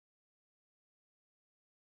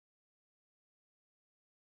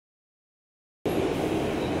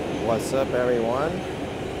What's up, everyone?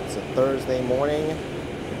 It's a Thursday morning.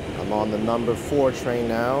 I'm on the number 4 train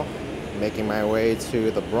now, making my way to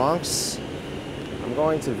the Bronx. I'm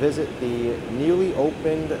going to visit the newly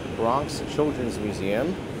opened Bronx Children's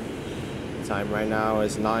Museum. The time right now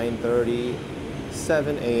is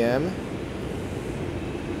 9:37 a.m.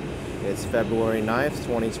 It's February 9th,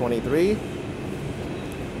 2023.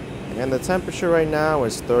 And the temperature right now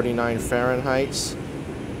is 39 Fahrenheit.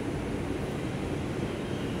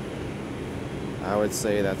 I would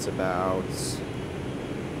say that's about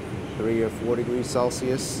 3 or 4 degrees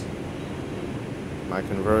Celsius. My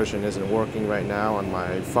conversion isn't working right now on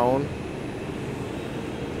my phone.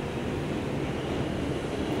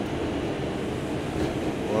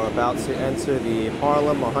 We're about to enter the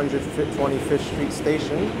Harlem 125th Street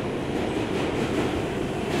station.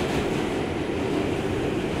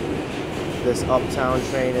 This uptown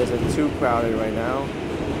train isn't too crowded right now.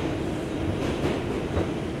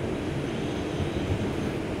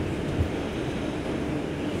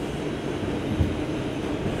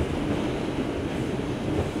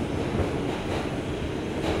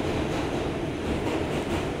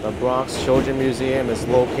 The Bronx Children's Museum is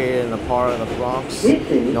located in a part of the Bronx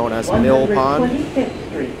known as Mill Pond. 125th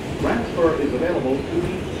Street. Transfer is available to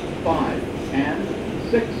the 5 and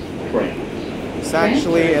 6 trains. It's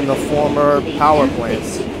actually in the former power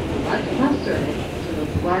plants. Bus service to the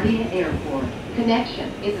LaGuardia Airport.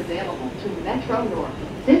 Connection is available to Metro North.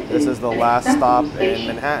 This is the last stop in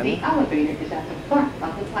Manhattan. The elevator is at the front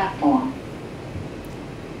of the platform.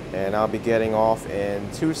 And I'll be getting off in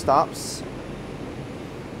 2 stops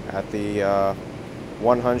at the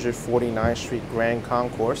 149th Street Grand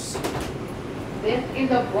Concourse. This is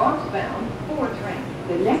a Bronx-bound 4 train.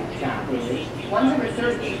 The next stop is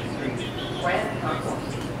 138th Street Grand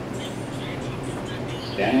Concourse.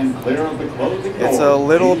 Stand clear of the closing doors. It's a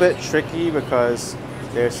little bit tricky because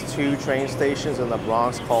there's 2 train stations in the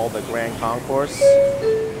Bronx called the Grand Concourse.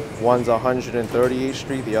 One's 138th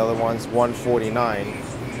Street, the other one's 149.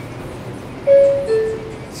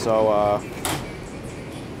 So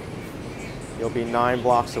you'll be 9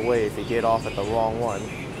 blocks away if you get off at the wrong one.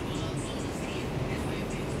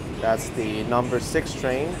 That's the number 6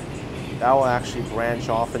 train. That will actually branch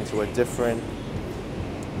off into a different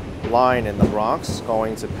line in the Bronx,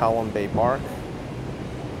 going to Pelham Bay Park.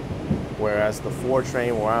 Whereas the 4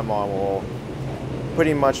 train where I'm on will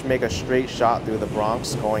pretty much make a straight shot through the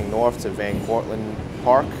Bronx, going north to Van Cortlandt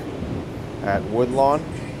Park at Woodlawn.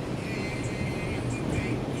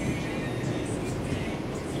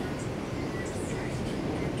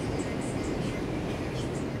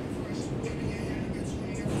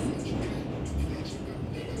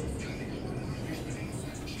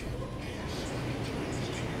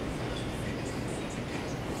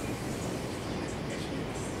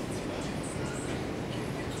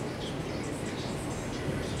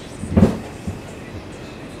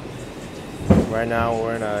 Right now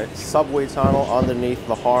we're in a subway tunnel underneath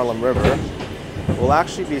the Harlem River. We'll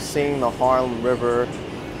actually be seeing the Harlem River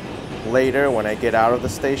later when I get out of the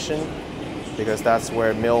station, because that's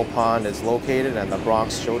where Mill Pond is located and the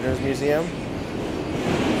Bronx Children's Museum.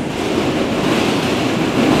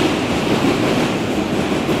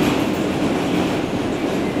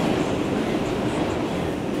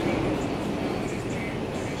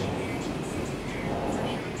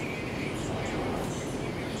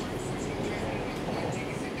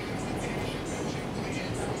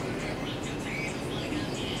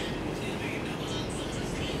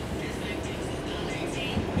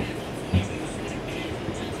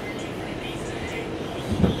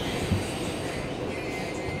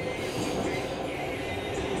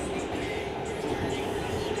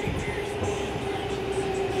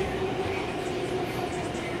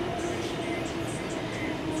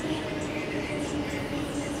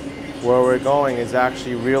 Where we're going is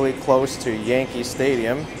actually really close to Yankee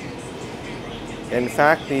Stadium. In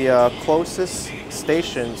fact, the closest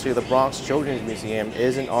station to the Bronx Children's Museum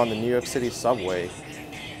isn't on the New York City subway.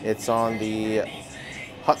 It's on the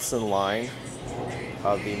Hudson line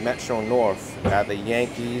of the Metro North at the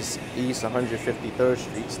Yankees East 153rd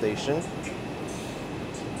Street station.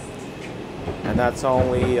 And that's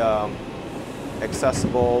only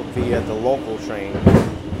accessible via the local train.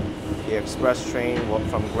 The express train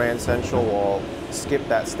from Grand Central will skip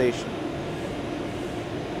that station.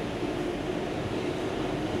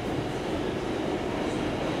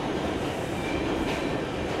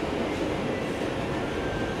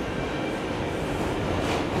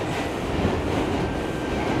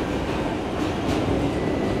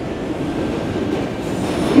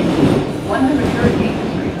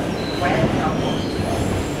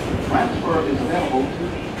 Transfer is available to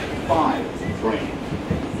 5 trains.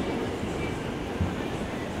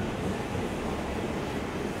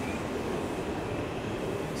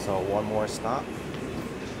 more stop.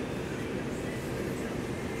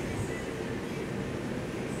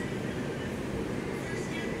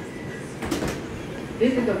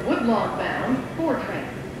 This is a Woodlawn-bound 4 train.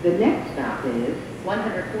 The next stop is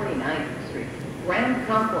 149th Street, Grand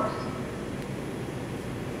Concourse.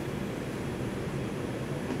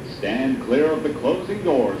 Stand clear of the closing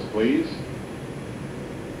doors, please.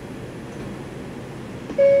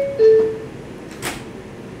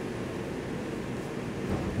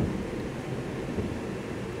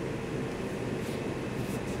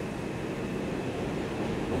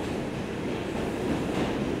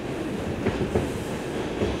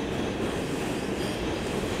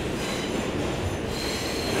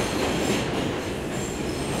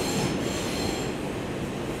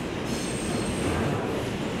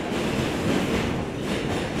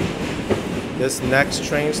 This next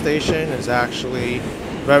train station is actually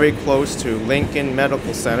very close to Lincoln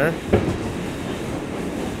Medical Center.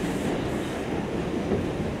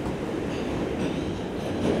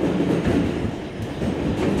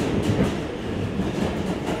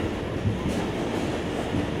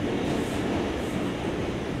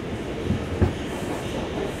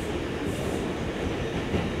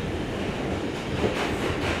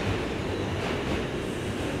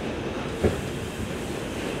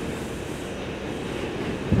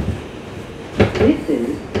 This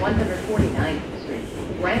is 149th Street,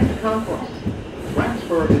 Grand Concourse.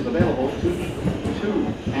 Transfer is available to the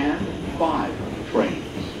 2 and 5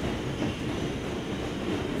 trains.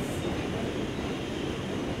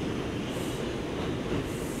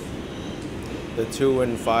 The 2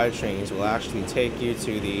 and 5 trains will actually take you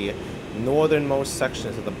to the northernmost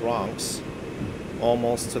sections of the Bronx,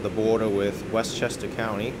 almost to the border with Westchester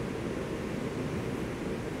County.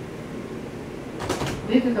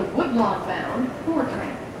 This is a Woodlawn-bound 4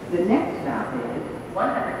 train. The next stop is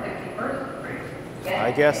 161st Street.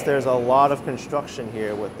 I guess there's a lot of construction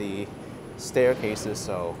here with the staircases,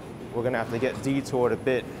 so we're gonna have to get detoured a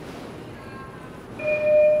bit.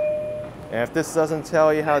 And if this doesn't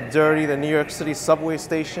tell you how dirty the New York City subway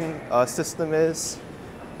station system is,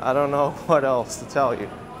 I don't know what else to tell you.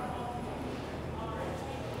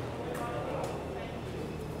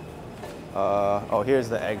 Oh, here's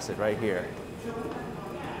the exit right here.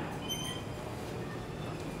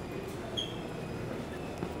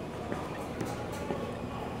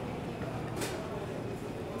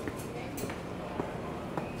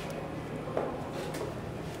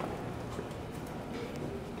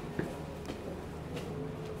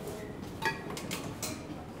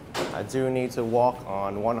 I do need to walk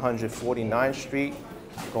on 149th Street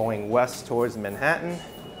going west towards Manhattan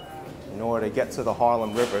in order to get to the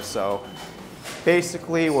Harlem River. So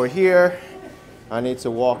basically we're here. I need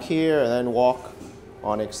to walk here and then walk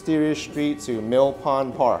on Exterior Street to Mill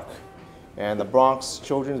Pond Park. And the Bronx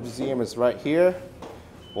Children's Museum is right here.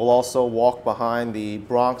 We'll also walk behind the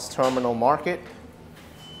Bronx Terminal Market,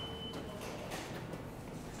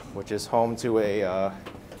 which is home to a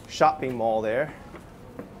shopping mall there.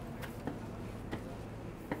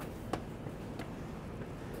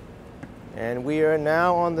 And we are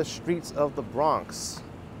now on the streets of the Bronx.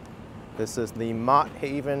 This is the Mott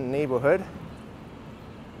Haven neighborhood.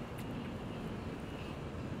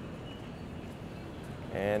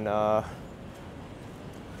 And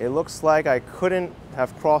it looks like I couldn't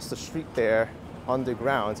have crossed the street there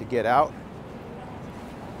underground to get out.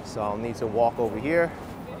 So I'll need to walk over here.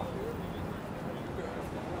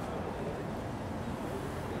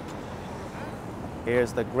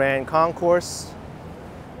 Here's the Grand Concourse,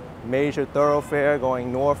 major thoroughfare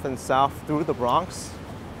going north and south through the Bronx.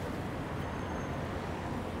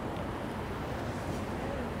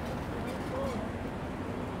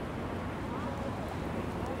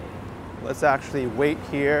 Let's actually wait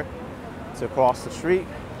here to cross the street.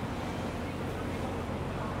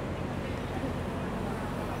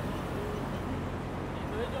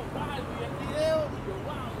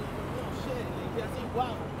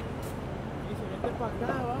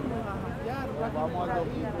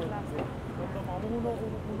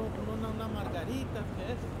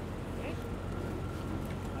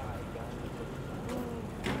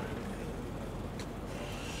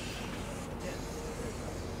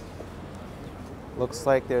 Looks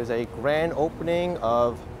like there's a grand opening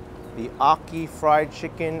of the Aki fried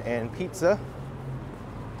chicken and pizza.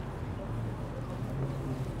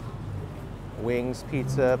 Wings,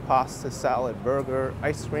 pizza, pasta, salad, burger,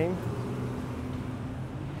 ice cream.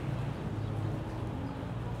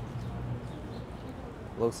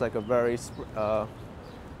 Looks like a very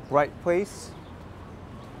bright place.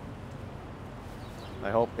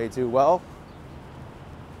 I hope they do well.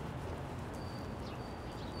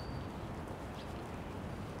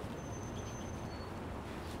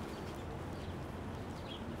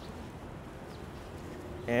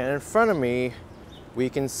 And in front of me, we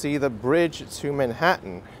can see the bridge to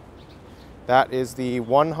Manhattan. That is the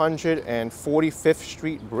 145th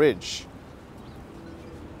Street Bridge.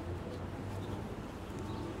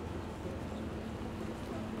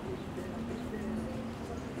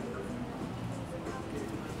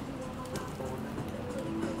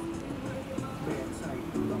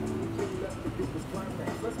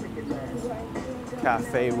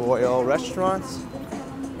 Cafe Royal Restaurant.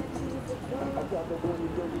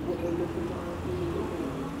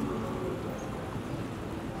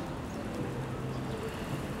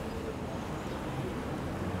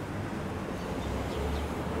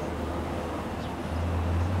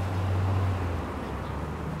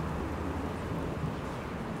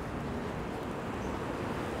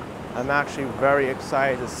 I'm actually very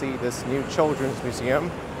excited to see this new children's museum.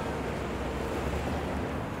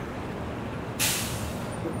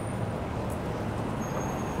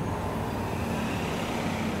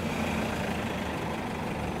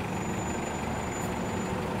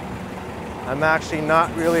 I'm actually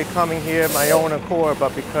not really coming here of my own accord,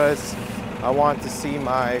 but because I want to see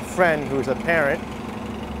my friend who's a parent.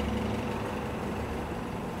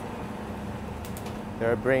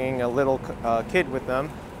 They're bringing a little kid with them.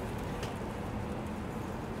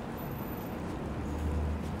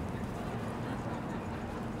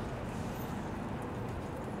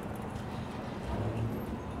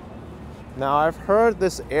 Now, I've heard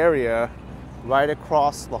this area right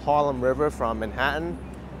across the Harlem River from Manhattan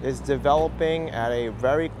is developing at a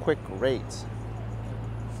very quick rate.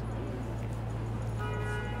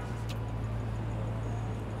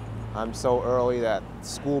 I'm so early that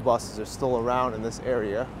school buses are still around in this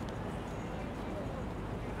area.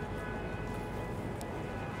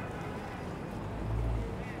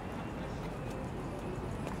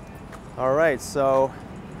 All right, so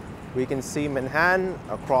we can see Manhattan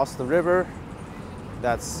across the river.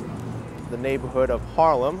 That's the neighborhood of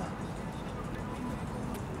Harlem.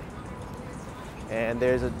 And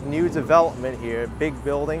there's a new development here, big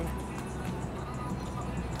building.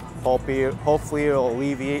 Hopefully it'll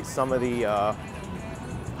alleviate some of the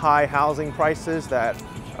high housing prices that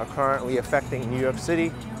are currently affecting New York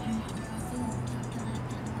City.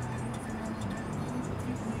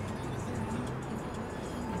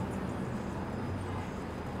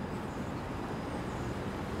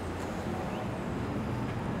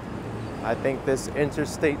 I think this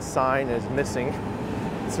interstate sign is missing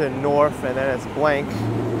to north, and then it's blank.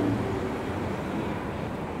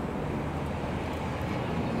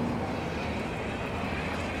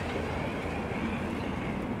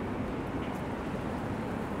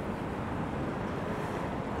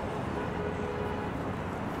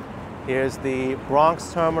 Here's the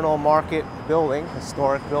Bronx Terminal Market building,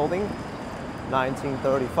 historic building,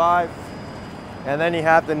 1935. And then you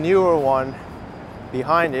have the newer one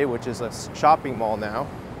behind it, which is a shopping mall now.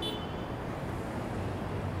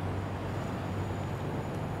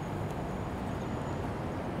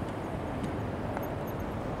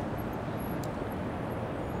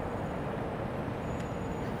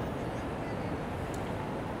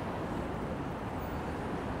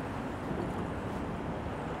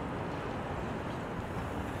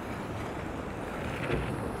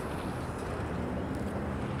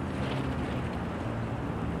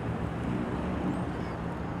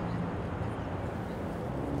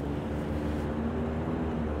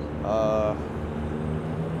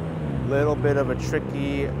 Little bit of a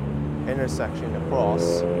tricky intersection to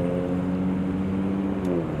cross.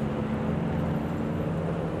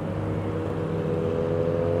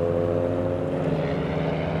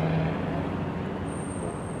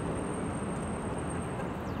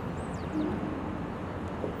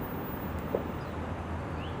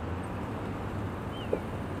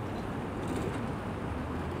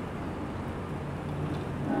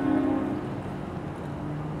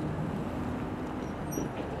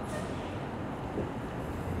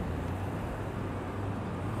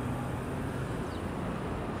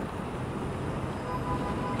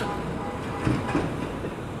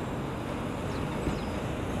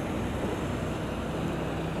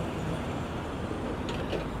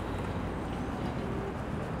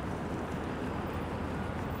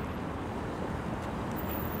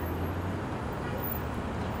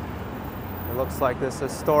 Looks like this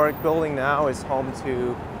historic building now is home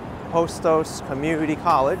to Hostos Community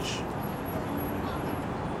College.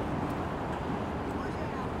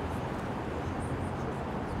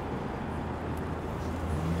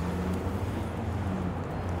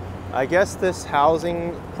 I guess this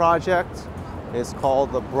housing project is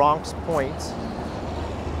called the Bronx Point.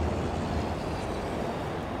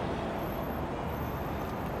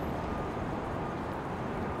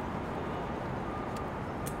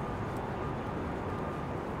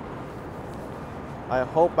 I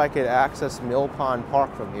hope I could access Mill Pond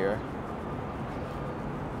Park from here.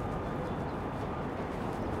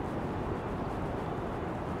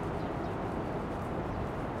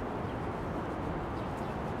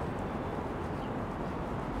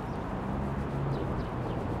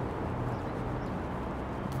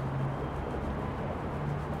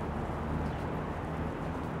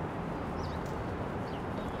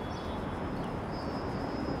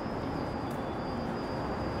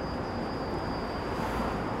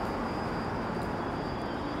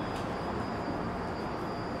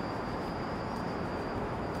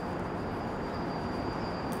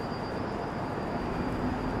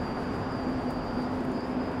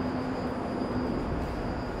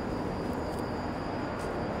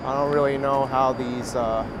 I don't really know how these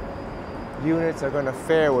units are going to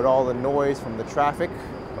fare with all the noise from the traffic,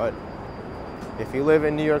 but if you live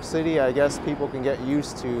in New York City, I guess people can get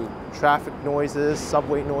used to traffic noises,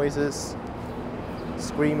 subway noises,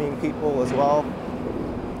 screaming people as well.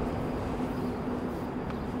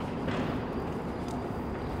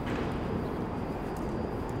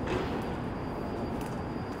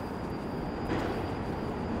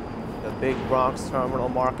 The big Bronx Terminal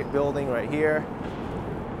Market building right here.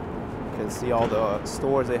 You can see all the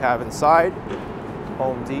stores they have inside.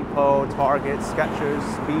 Home Depot, Target, Skechers,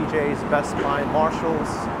 BJ's, Best Buy, Marshalls,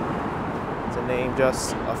 to name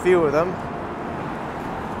just a few of them.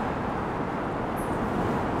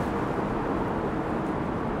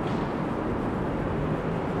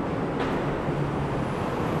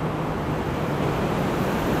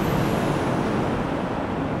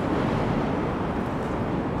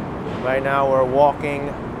 Right now we're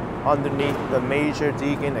walking underneath the Major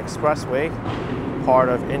Deegan Expressway, part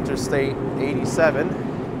of Interstate 87.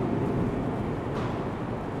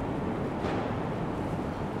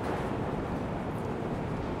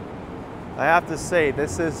 I have to say,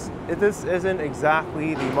 this isn't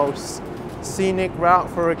exactly the most scenic route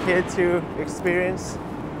for a kid to experience,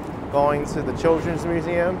 going to the Children's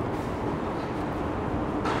Museum.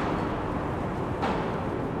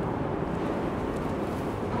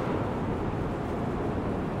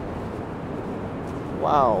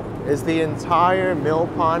 Wow, is the entire Mill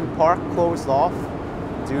Pond Park closed off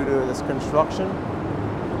due to this construction?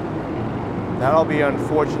 That'll be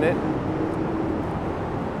unfortunate.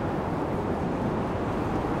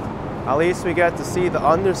 At least we get to see the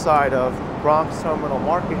underside of Bronx Terminal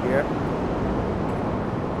Market here.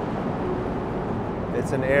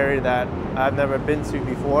 It's an area that I've never been to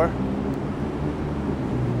before.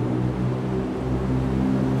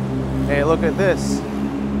 Hey, look at this.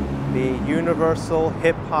 The Universal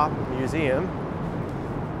Hip Hop Museum.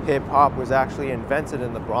 Hip hop was actually invented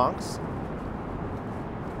in the Bronx.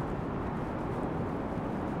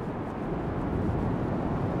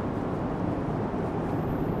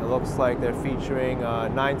 It looks like they're featuring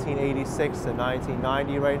 1986 to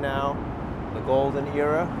 1990 right now, the golden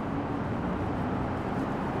era.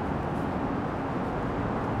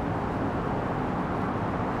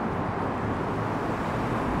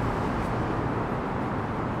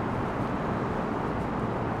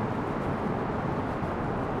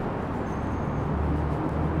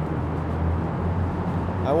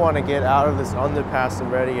 I want to get out of this underpass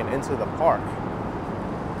already and into the park.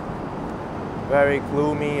 Very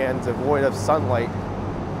gloomy and devoid of sunlight.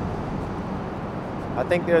 I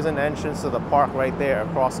think there's an entrance to the park right there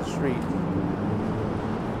across the street.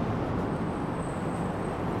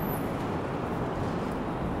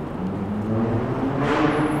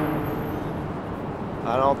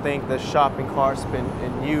 I don't think this shopping cart's been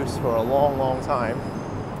in use for a long, long time.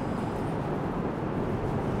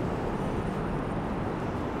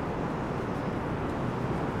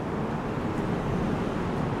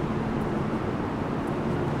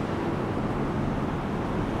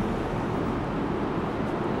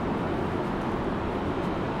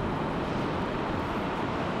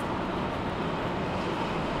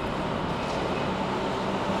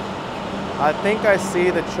 I think I see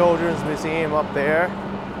the Children's Museum up there.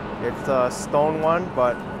 It's a stone one,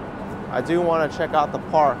 but I do want to check out the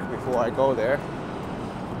park before I go there.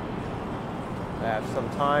 I have some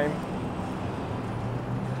time.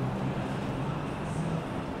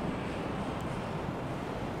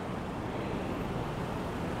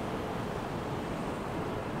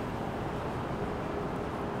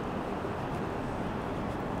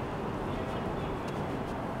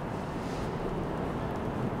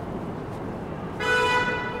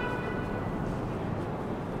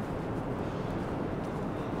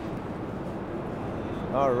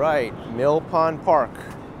 All right, Mill Pond Park.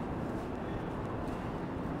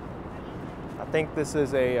 I think this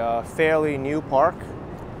is a fairly new park.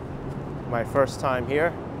 My first time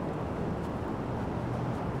here.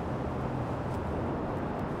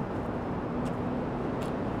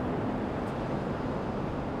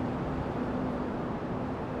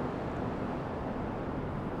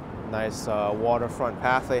 Nice waterfront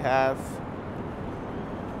path they have.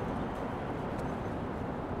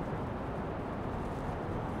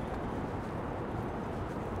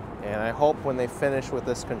 And I hope when they finish with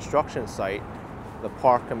this construction site, the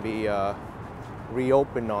park can be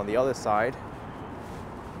reopened on the other side.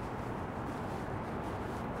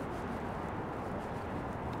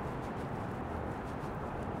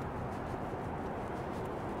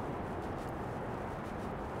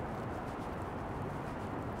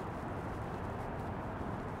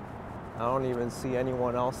 I don't even see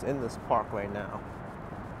anyone else in this park right now.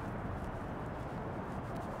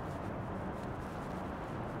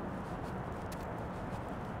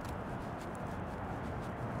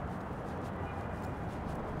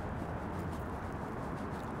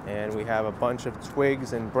 And we have a bunch of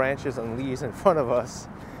twigs and branches and leaves in front of us.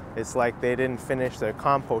 It's like they didn't finish their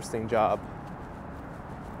composting job.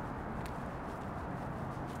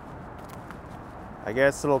 I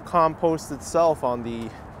guess it'll compost itself on the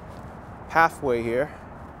pathway here.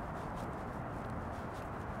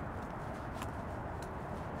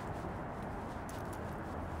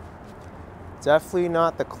 Definitely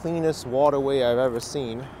not the cleanest waterway I've ever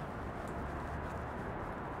seen.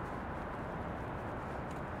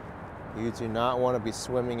 You do not want to be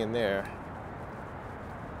swimming in there.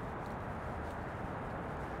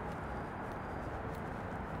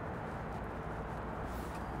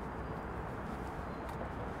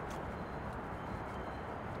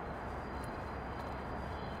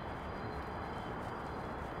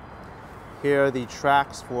 Here are the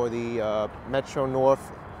tracks for the Metro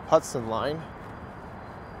North Hudson line.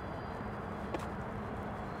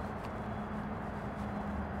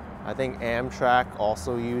 I think Amtrak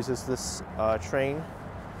also uses this train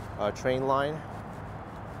line.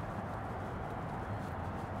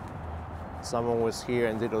 Someone was here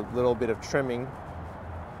and did a little bit of trimming.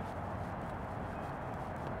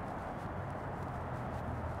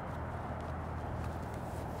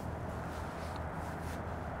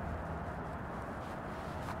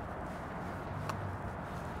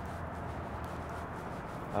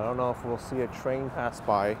 I don't know if we'll see a train pass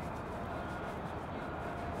by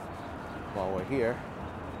while we're here.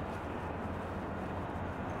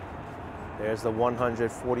 There's the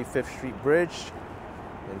 145th Street Bridge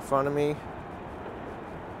in front of me.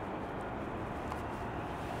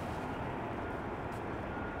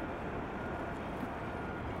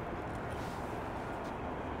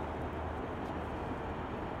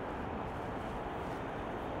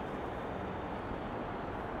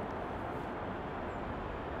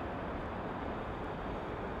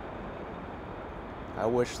 I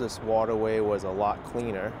wish this waterway was a lot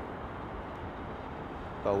cleaner,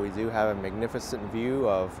 but we do have a magnificent view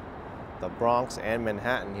of the Bronx and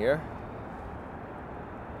Manhattan here.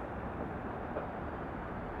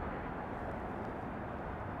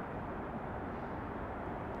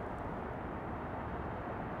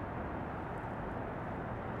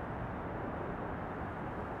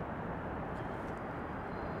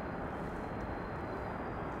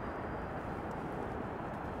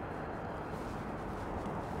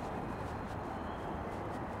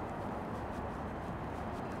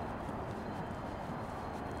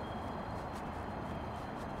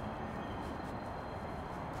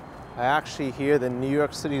 I actually hear the New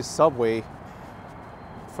York City subway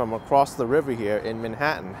from across the river here in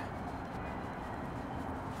Manhattan.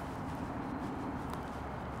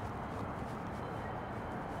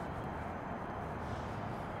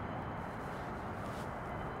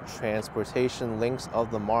 Transportation links of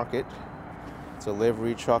the market,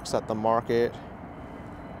 delivery trucks at the market,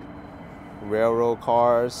 railroad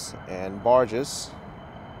cars and barges.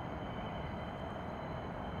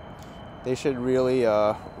 They should really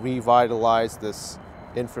revitalize this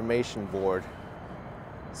information board.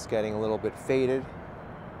 It's getting a little bit faded.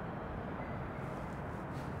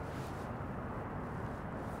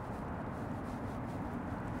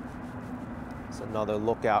 It's another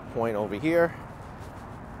lookout point over here.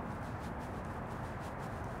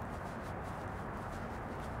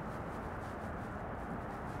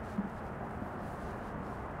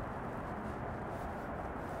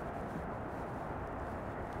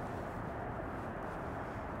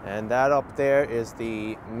 And that up there is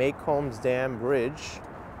the Maycombs Dam Bridge.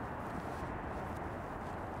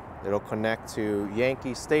 It'll connect to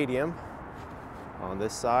Yankee Stadium on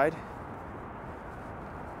this side.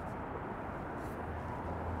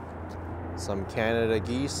 Some Canada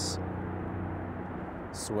geese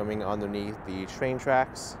swimming underneath the train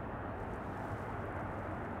tracks.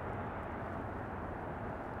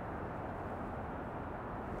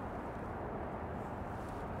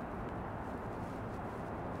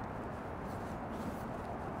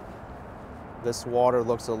 This water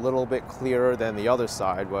looks a little bit clearer than the other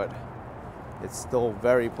side, but it's still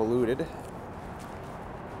very polluted.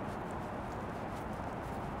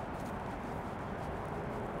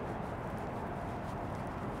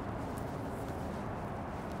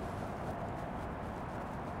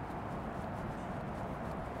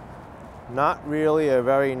 Not really a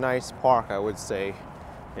very nice park, I would say.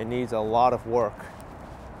 It needs a lot of work.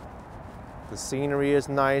 The scenery is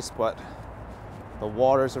nice, but the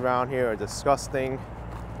waters around here are disgusting.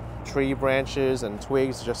 Tree branches and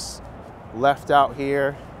twigs just left out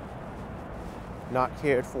here, not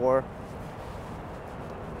cared for.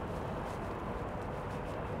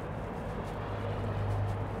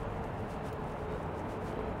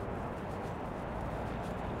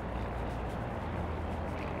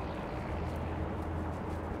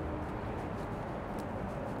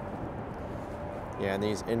 Yeah, and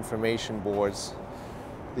these information boards,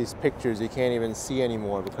 these pictures you can't even see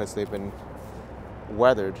anymore because they've been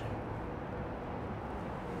weathered.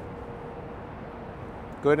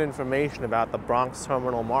 Good information about the Bronx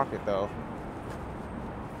Terminal Market, though.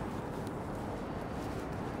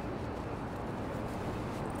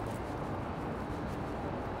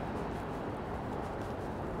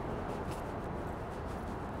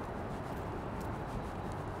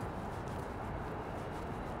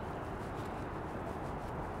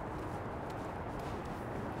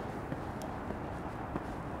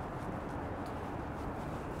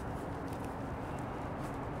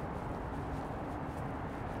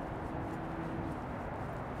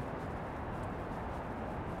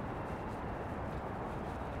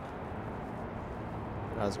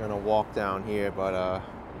 I was gonna walk down here, but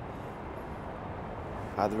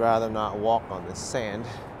I'd rather not walk on this sand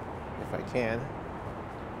if I can.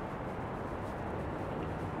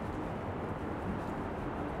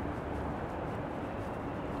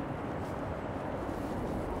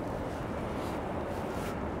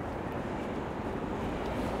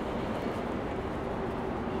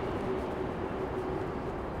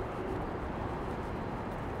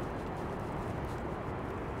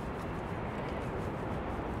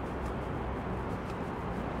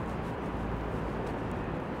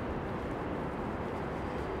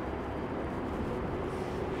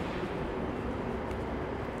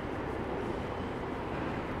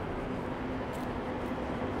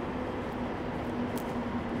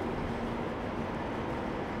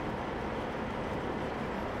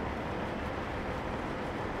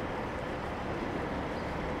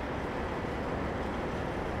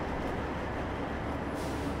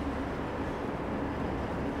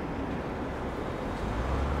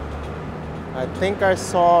 I think I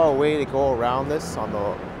saw a way to go around this on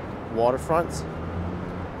the waterfront.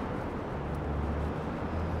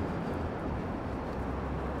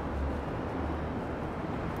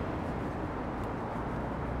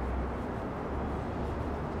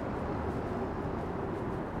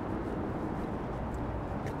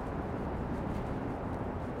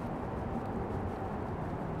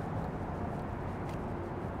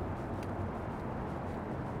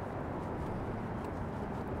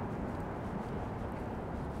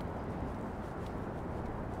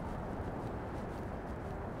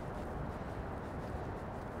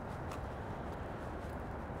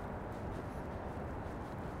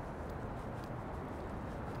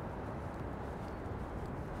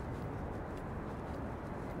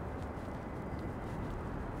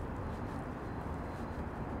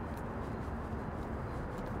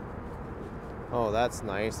 Oh, that's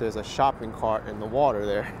nice. There's a shopping cart in the water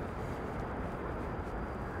there.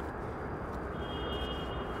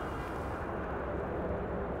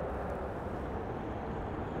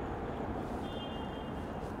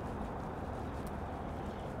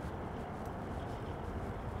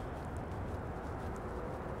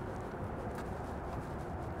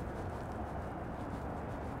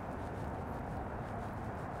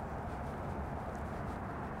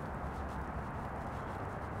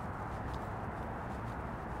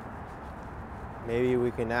 Maybe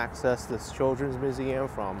we can access this children's museum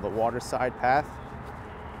from the waterside path.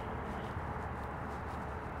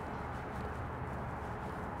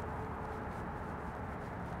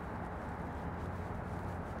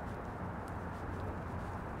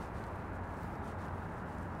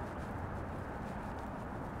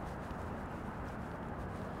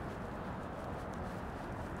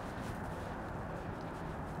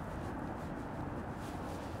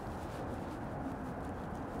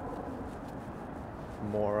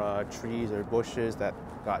 More trees or bushes that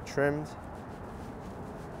got trimmed.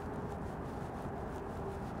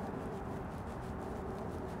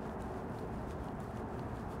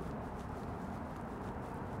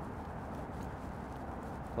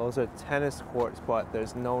 Those are tennis courts, but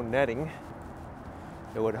there's no netting.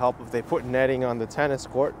 It would help if they put netting on the tennis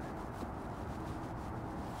court.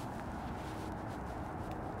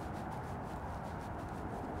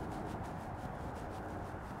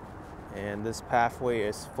 And this pathway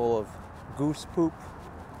is full of goose poop.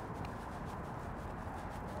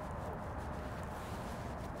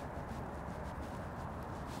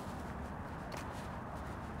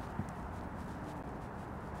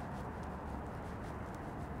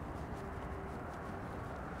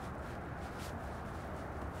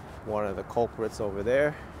 One of the culprits over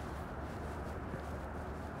there.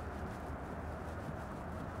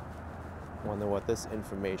 Wonder what this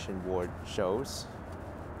information board shows.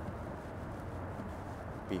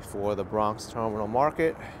 Before the Bronx Terminal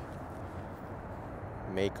Market,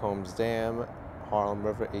 Maycomb's Dam, Harlem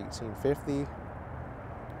River 1850.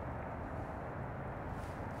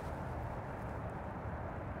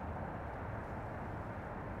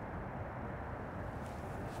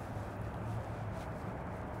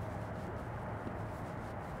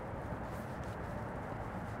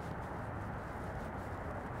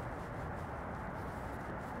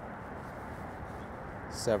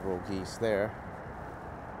 Several geese there.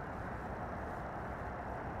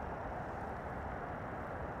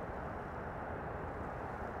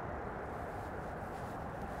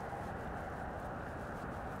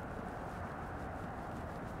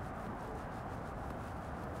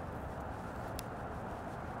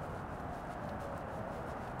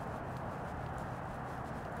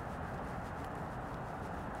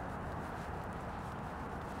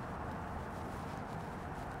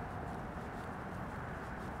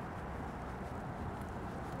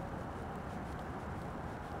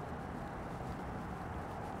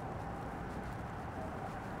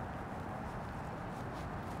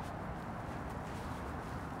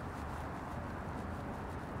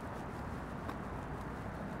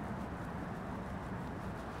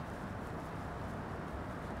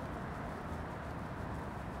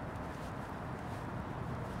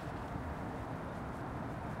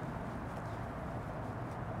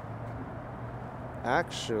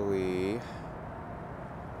 Actually,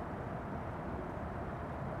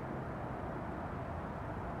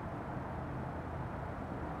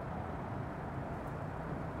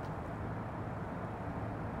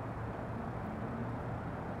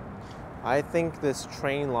 I think this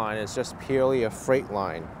train line is just purely a freight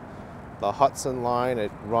line. The Hudson line,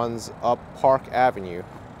 it runs up Park Avenue.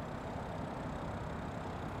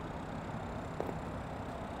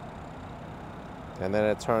 And then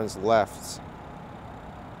it turns left.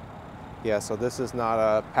 Yeah, so this is not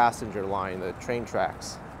a passenger line, the train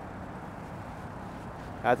tracks.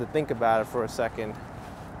 I had to think about it for a second.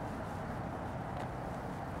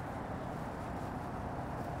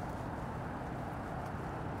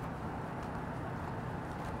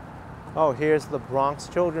 Oh, here's the Bronx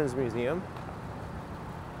Children's Museum.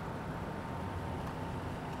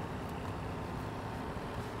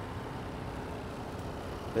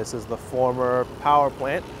 This is the former power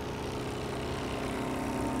plant.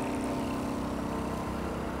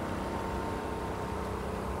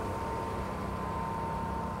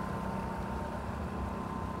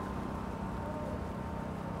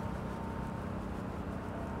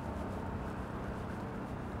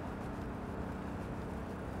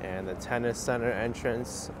 And the tennis center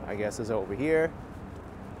entrance, I guess, is over here.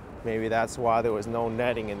 Maybe that's why there was no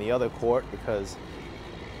netting in the other court, because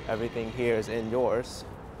everything here is indoors.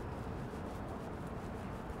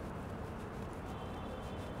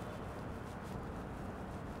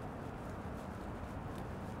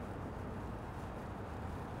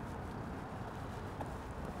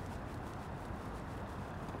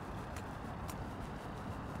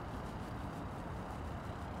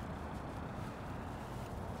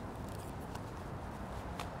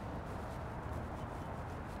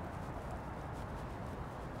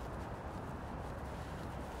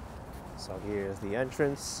 So here's the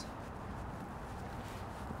entrance.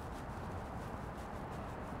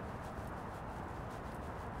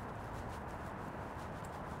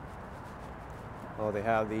 Oh, they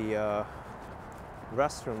have the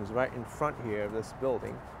restrooms right in front here of this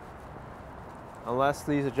building. Unless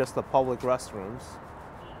these are just the public restrooms.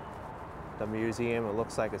 The museum, it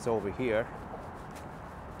looks like it's over here.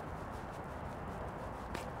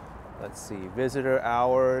 Let's see, visitor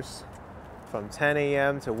hours from 10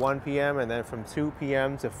 a.m. to 1 p.m. and then from 2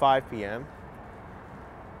 p.m. to 5 p.m.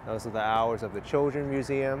 Those are the hours of the Children's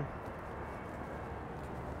Museum.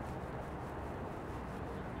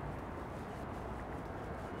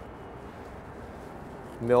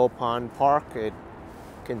 Mill Pond Park, it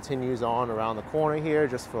continues on around the corner here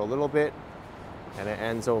just for a little bit, and it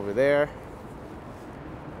ends over there.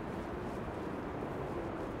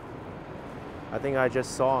 I think I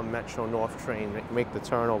just saw a Metro North train make the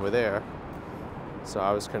turn over there. So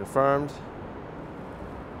I was confirmed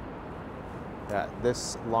that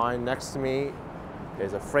this line next to me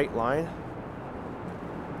is a freight line.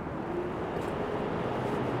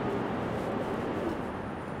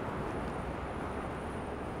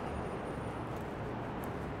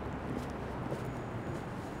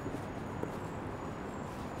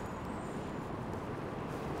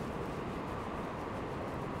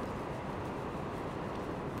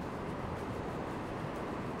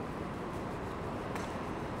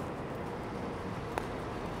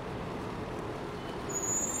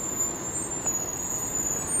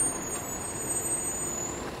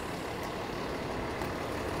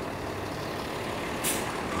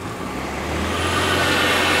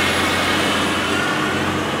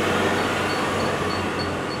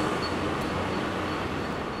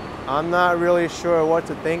 I'm not really sure what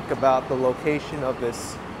to think about the location of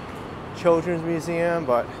this children's museum,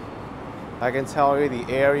 but I can tell you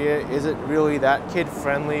the area isn't really that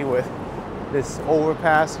kid-friendly with this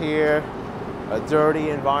overpass here, a dirty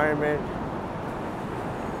environment.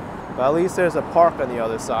 But at least there's a park on the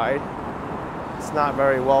other side. It's not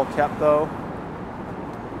very well kept though.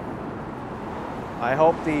 I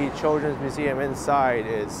hope the children's museum inside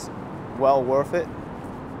is well worth it.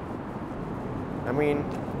 I mean,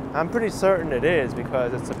 I'm pretty certain it is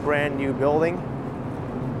because it's a brand new building.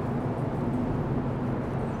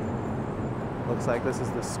 Looks like this is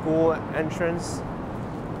the school entrance.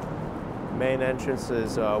 Main entrance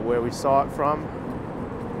is where we saw it from.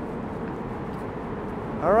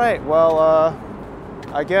 All right, well,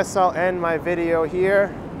 I guess I'll end my video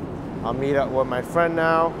here. I'll meet up with my friend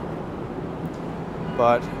now.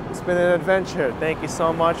 But it's been an adventure. Thank you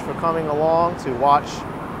so much for coming along to watch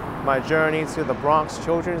my journey to the Bronx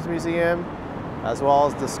Children's Museum, as well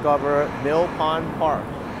as discover Mill Pond Park.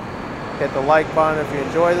 Hit the like button if you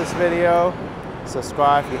enjoyed this video,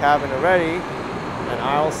 subscribe if you haven't already, and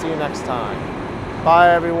I will see you next time.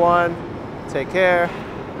 Bye everyone, take care.